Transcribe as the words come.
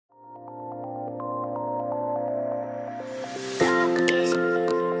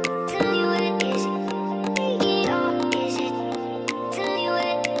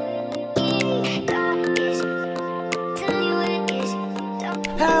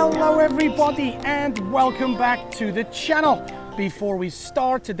Hello everybody and welcome back to the channel. Before we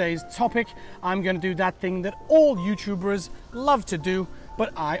start today's topic, I'm going to do that thing that all YouTubers love to do,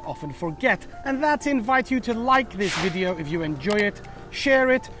 but I often forget, and that's invite you to like this video if you enjoy it,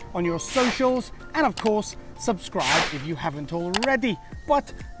 share it on your socials, and of course, subscribe if you haven't already.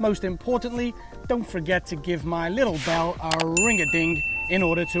 But most importantly, don't forget to give my little bell a ring-a-ding in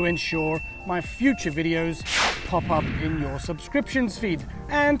order to ensure my future videos pop up in your subscriptions feed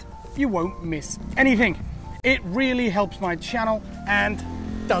and you won't miss anything. It really helps my channel and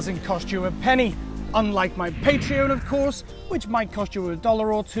doesn't cost you a penny. Unlike my Patreon, of course, which might cost you $1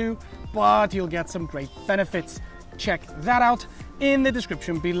 or $2, but you'll get some great benefits. Check that out in the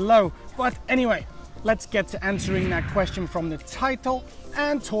description below. But anyway, let's get to answering that question from the title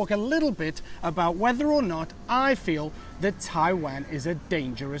and talk a little bit about whether or not I feel that Taiwan is a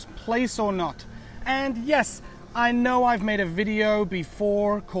dangerous place or not. And yes, I know I've made a video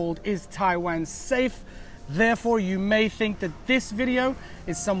before called Is Taiwan Safe? Therefore, you may think that this video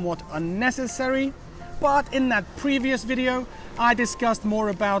is somewhat unnecessary, but in that previous video, I discussed more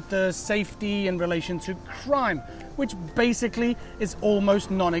about the safety in relation to crime, which basically is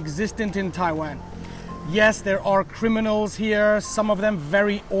almost non-existent in Taiwan. Yes, there are criminals here, some of them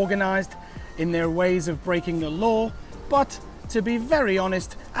very organized in their ways of breaking the law, but to be very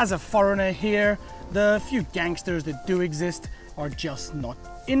honest, as a foreigner here, the few gangsters that do exist are just not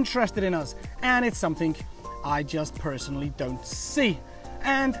interested in us, and it's something I just personally don't see.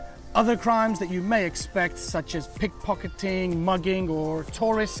 And other crimes that you may expect, such as pickpocketing, mugging, or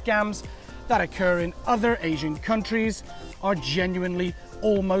tourist scams that occur in other Asian countries, are genuinely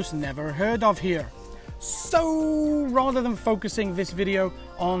almost never heard of here. So rather than focusing this video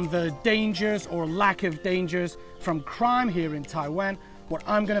on the dangers or lack of dangers from crime here in Taiwan, what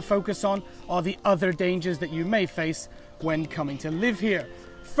I'm going to focus on are the other dangers that you may face when coming to live here.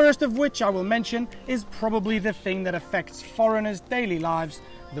 First of which I will mention is probably the thing that affects foreigners' daily lives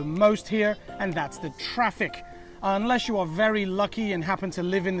the most here, and that's the traffic. Unless you are very lucky and happen to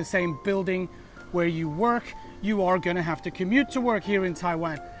live in the same building where you work, you are going to have to commute to work here in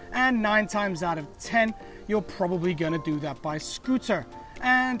Taiwan. And 9 times out of 10, you're probably going to do that by scooter.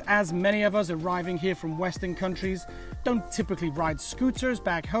 And as many of us arriving here from Western countries don't typically ride scooters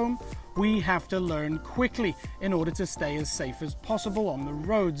back home, we have to learn quickly in order to stay as safe as possible on the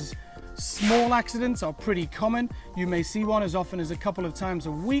roads. Small accidents are pretty common. You may see one as often as a couple of times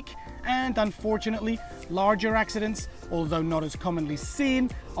a week, and unfortunately, larger accidents, although not as commonly seen,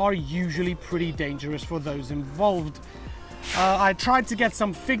 are usually pretty dangerous for those involved. I tried to get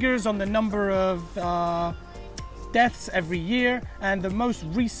some figures on the number of deaths every year, and the most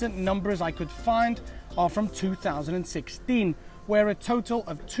recent numbers I could find are from 2016, where a total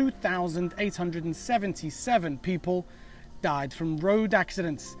of 2,877 people died from road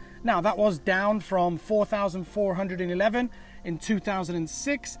accidents. Now, that was down from 4,411 in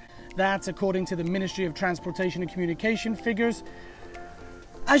 2006. That's according to the Ministry of Transportation and Communication figures.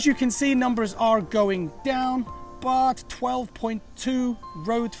 As you can see, numbers are going down, but 12.2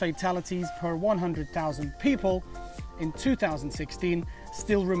 road fatalities per 100,000 people in 2016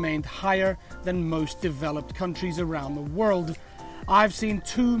 still remained higher than most developed countries around the world. I've seen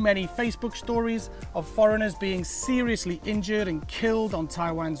too many Facebook stories of foreigners being seriously injured and killed on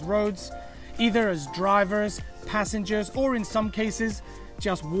Taiwan's roads, either as drivers, passengers, or in some cases,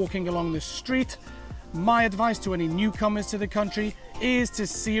 just walking along the street. My advice to any newcomers to the country is to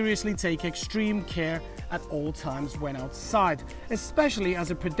seriously take extreme care at all times when outside, especially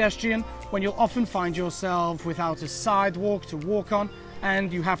as a pedestrian, when you'll often find yourself without a sidewalk to walk on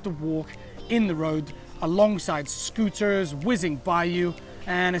and you have to walk in the road alongside scooters whizzing by you.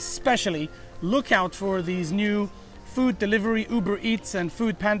 And especially look out for these new food delivery Uber Eats and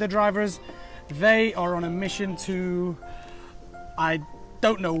Food Panda drivers. They are on a mission to, I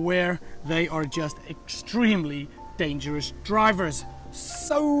don't know where. They are just extremely dangerous drivers.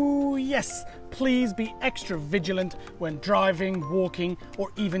 So yes, please be extra vigilant when driving, walking,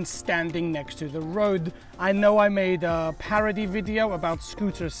 or even standing next to the road. I know I made a parody video about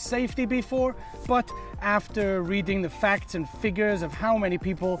scooter safety before, but after reading the facts and figures of how many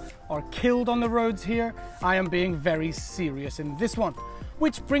people are killed on the roads here, I am being very serious in this one.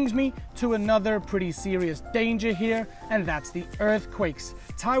 Which brings me to another pretty serious danger here, and that's the earthquakes.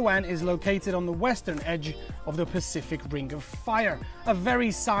 Taiwan is located on the western edge of the Pacific Ring of Fire, a very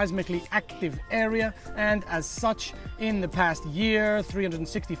seismically active area, and as such, in the past year,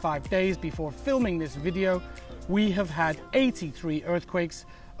 365 days before filming this video, we have had 83 earthquakes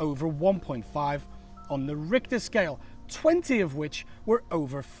over 1.5 on the Richter scale. 20 of which were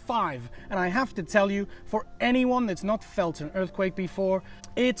over 5. And I have to tell you, for anyone that's not felt an earthquake before,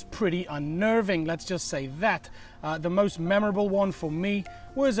 it's pretty unnerving, let's just say that. The most memorable one for me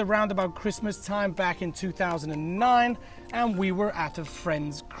was around about Christmas time back in 2009, and we were at a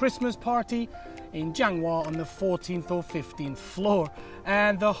friend's Christmas party in Jianghua on the 14th or 15th floor,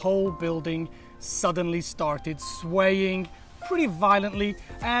 and the whole building suddenly started swaying pretty violently,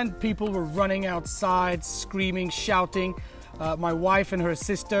 and people were running outside, screaming, shouting. My wife and her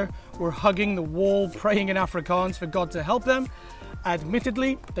sister were hugging the wall, praying in Afrikaans for God to help them.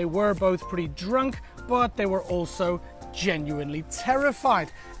 Admittedly, they were both pretty drunk, but they were also genuinely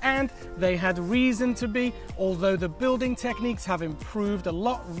terrified, and they had reason to be. Although the building techniques have improved a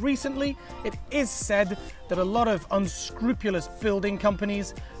lot recently, it is said that a lot of unscrupulous building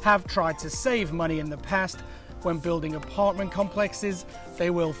companies have tried to save money in the past. When building apartment complexes,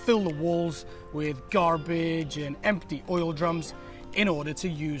 they will fill the walls with garbage and empty oil drums in order to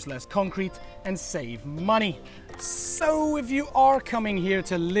use less concrete and save money. So if you are coming here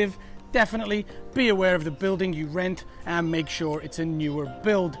to live, definitely be aware of the building you rent and make sure it's a newer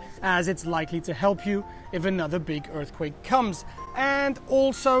build, as it's likely to help you if another big earthquake comes. And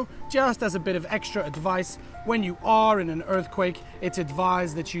also, just as a bit of extra advice, when you are in an earthquake, it's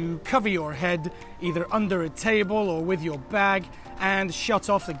advised that you cover your head either under a table or with your bag and shut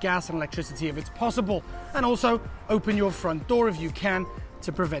off the gas and electricity if it's possible. And also open your front door if you can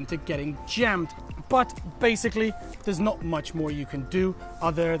to prevent it getting jammed. But basically, there's not much more you can do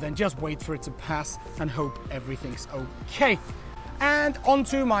other than just wait for it to pass and hope everything's okay. And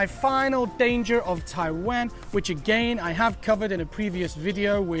onto my final danger of Taiwan, which again I have covered in a previous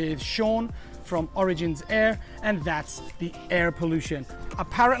video with Sean from Origins Air, and that's the air pollution.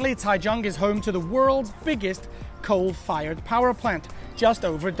 Apparently, Taichung is home to the world's biggest coal-fired power plant, just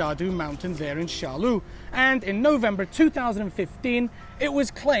over Dadu Mountain there in Shalu. And in November 2015, it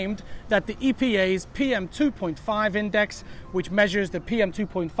was claimed that the EPA's PM2.5 index, which measures the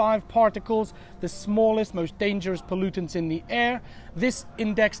PM2.5 particles, the smallest, most dangerous pollutants in the air, this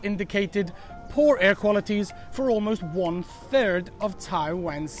index indicated poor air qualities for almost 1/3 of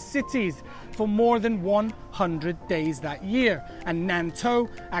Taiwan's cities for more than 100 days that year. And Nantou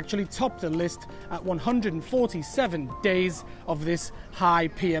actually topped the list at 147 days of this high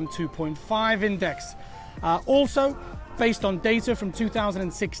PM2.5 index. Also, based on data from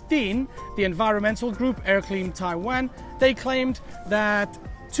 2016, the environmental group Air Clean Taiwan, they claimed that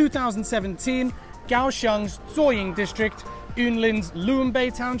 2017, Kaohsiung's Zuoying district, Yunlin's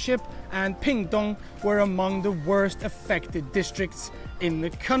Lunbei township, and Pingdong were among the worst affected districts in the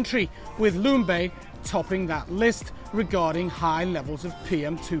country, with Lunbei topping that list regarding high levels of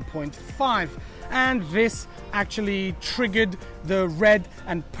PM2.5. And this actually triggered the red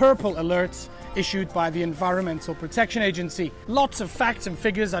and purple alerts issued by the Environmental Protection Agency. Lots of facts and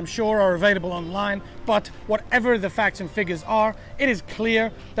figures I'm sure are available online, but whatever the facts and figures are, it is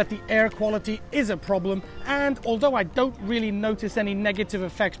clear that the air quality is a problem, and although I don't really notice any negative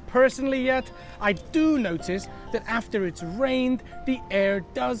effects personally yet, I do notice that after it's rained, the air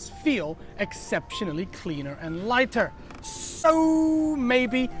does feel exceptionally cleaner and lighter. So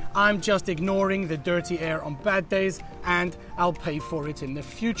maybe I'm just ignoring the dirty air on bad days and I'll pay for it in the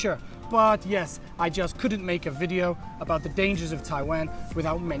future. But yes, I just couldn't make a video about the dangers of Taiwan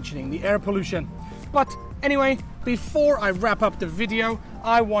without mentioning the air pollution. But anyway, before I wrap up the video,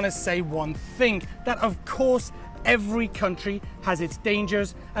 I want to say one thing, that of course every country has its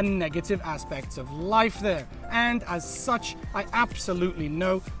dangers and negative aspects of life there. And as such, I absolutely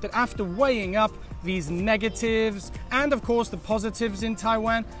know that after weighing up these negatives and of course the positives in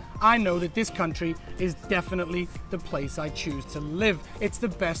Taiwan, I know that this country is definitely the place I choose to live. It's the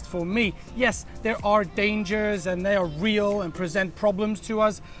best for me. Yes, there are dangers and they are real and present problems to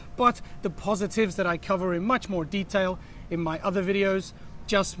us, but the positives that I cover in much more detail in my other videos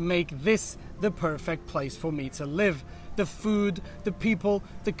just make this the perfect place for me to live. The food, the people,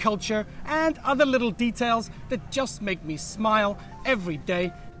 the culture, and other little details that just make me smile every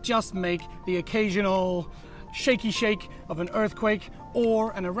day, just make the occasional shaky shake of an earthquake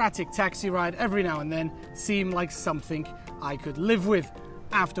or an erratic taxi ride every now and then seem like something I could live with.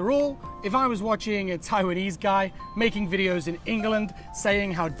 After all, if I was watching a Taiwanese guy making videos in England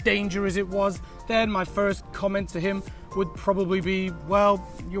saying how dangerous it was, then my first comment to him would probably be, well,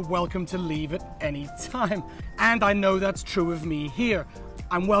 you're welcome to leave at any time. And I know that's true of me here.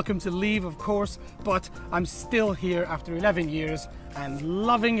 I'm welcome to leave, of course, but I'm still here after 11 years and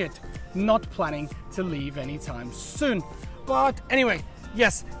loving it, not planning to leave anytime soon. But anyway,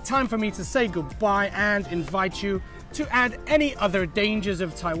 yes, time for me to say goodbye and invite you to add any other dangers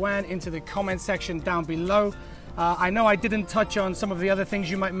of Taiwan into the comment section down below. I know I didn't touch on some of the other things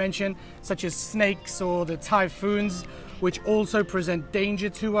you might mention, such as snakes or the typhoons, which also present danger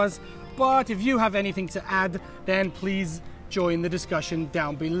to us. But if you have anything to add, then please join the discussion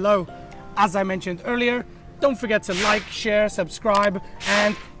down below. As I mentioned earlier, don't forget to like, share, subscribe,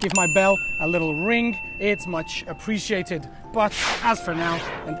 and give my bell a little ring. It's much appreciated. But as for now,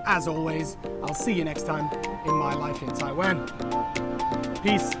 and as always, I'll see you next time in my life in Taiwan.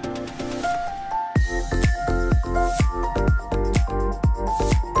 Peace.